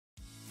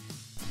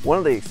One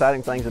of the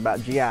exciting things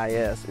about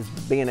GIS is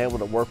being able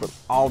to work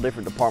with all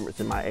different departments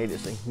in my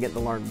agency, getting to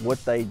learn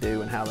what they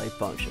do and how they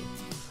function.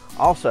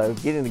 Also,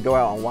 getting to go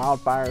out on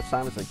wildfire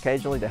assignments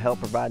occasionally to help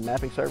provide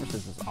mapping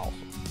services is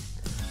awesome.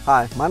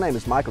 Hi, my name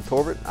is Michael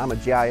Torbett. I'm a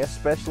GIS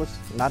specialist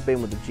and I've been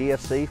with the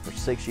GFC for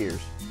 6 years.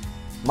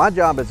 My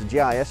job as a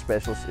GIS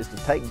specialist is to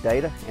take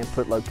data and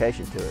put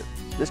location to it.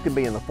 This can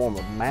be in the form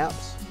of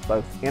maps,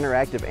 both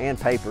interactive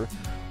and paper,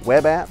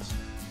 web apps,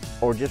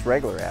 or just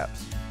regular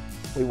apps.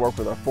 We work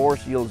with our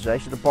forest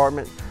utilization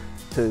department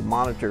to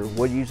monitor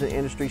wood using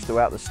industries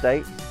throughout the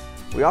state.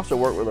 We also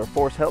work with our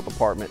forest health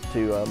department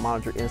to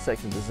monitor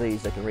insects and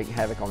disease that can wreak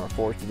havoc on our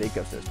forested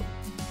ecosystem.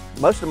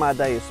 Most of my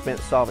day is spent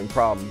solving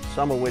problems,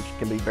 some of which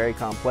can be very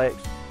complex.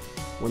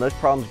 When those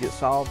problems get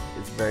solved,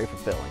 it's very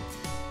fulfilling.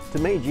 To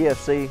me,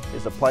 GFC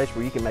is a place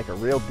where you can make a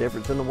real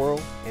difference in the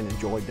world and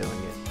enjoy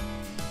doing it.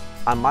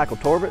 I'm Michael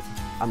Torbett,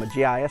 I'm a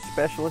GIS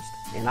specialist,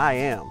 and I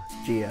am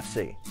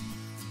GFC.